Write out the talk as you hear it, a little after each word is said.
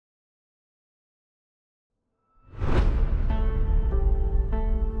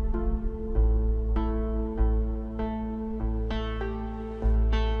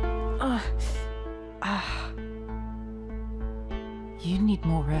need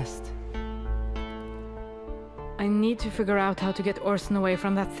more rest. I need to figure out how to get Orson away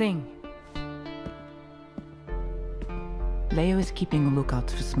from that thing. Leo is keeping a lookout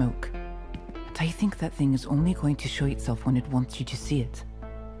for smoke. But I think that thing is only going to show itself when it wants you to see it.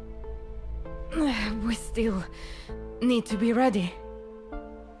 We still need to be ready.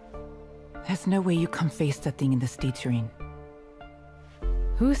 There's no way you can face that thing in the state you're in.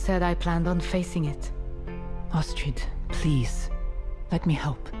 Who said I planned on facing it? Astrid, please. Let me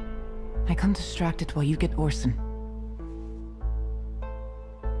help. I can't distract it while you get Orson.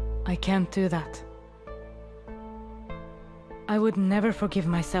 I can't do that. I would never forgive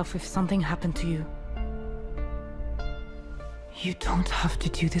myself if something happened to you. You don't have to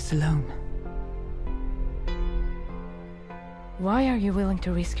do this alone. Why are you willing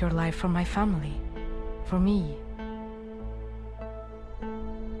to risk your life for my family? For me?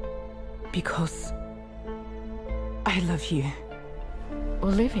 Because I love you.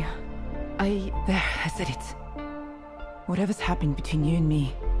 Olivia, There, I said it. Whatever's happened between you and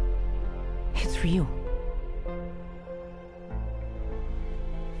me, it's real.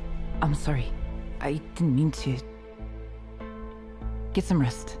 I'm sorry. I didn't mean to. Get some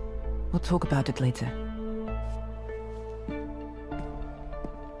rest. We'll talk about it later.